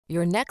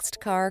Your next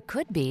car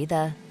could be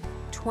the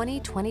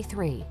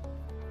 2023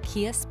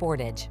 Kia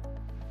Sportage.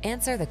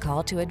 Answer the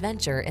call to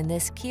adventure in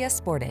this Kia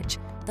Sportage,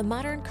 the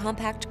modern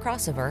compact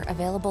crossover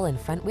available in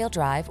front-wheel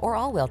drive or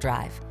all-wheel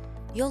drive.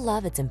 You'll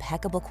love its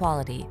impeccable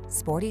quality,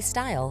 sporty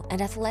style,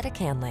 and athletic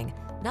handling,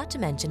 not to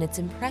mention its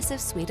impressive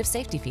suite of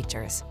safety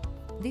features.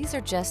 These are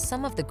just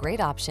some of the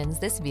great options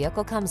this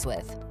vehicle comes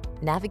with: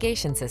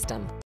 navigation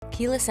system,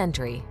 keyless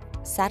entry,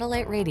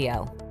 satellite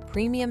radio,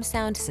 premium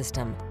sound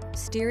system,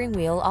 steering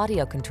wheel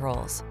audio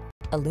controls,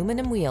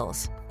 aluminum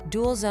wheels,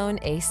 dual zone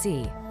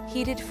AC,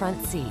 heated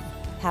front seat,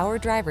 power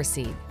driver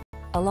seat,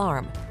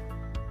 alarm.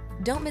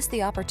 Don't miss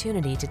the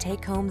opportunity to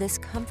take home this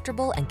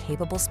comfortable and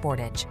capable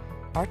Sportage.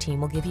 Our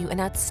team will give you an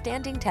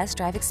outstanding test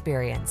drive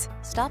experience.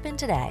 Stop in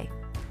today.